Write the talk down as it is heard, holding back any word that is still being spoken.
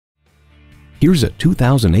Here's a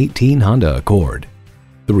 2018 Honda Accord.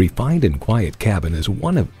 The refined and quiet cabin is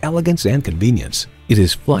one of elegance and convenience. It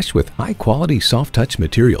is flush with high-quality soft-touch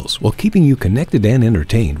materials while keeping you connected and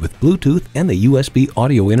entertained with Bluetooth and the USB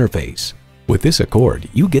audio interface. With this Accord,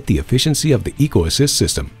 you get the efficiency of the Eco Assist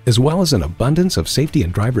system, as well as an abundance of safety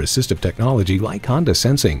and driver assistive technology like Honda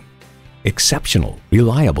Sensing. Exceptional,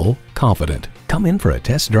 reliable, confident. Come in for a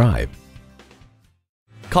test drive.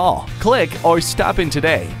 Call, click, or stop in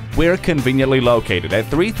today. We're conveniently located at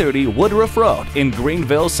 330 Woodruff Road in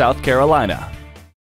Greenville, South Carolina.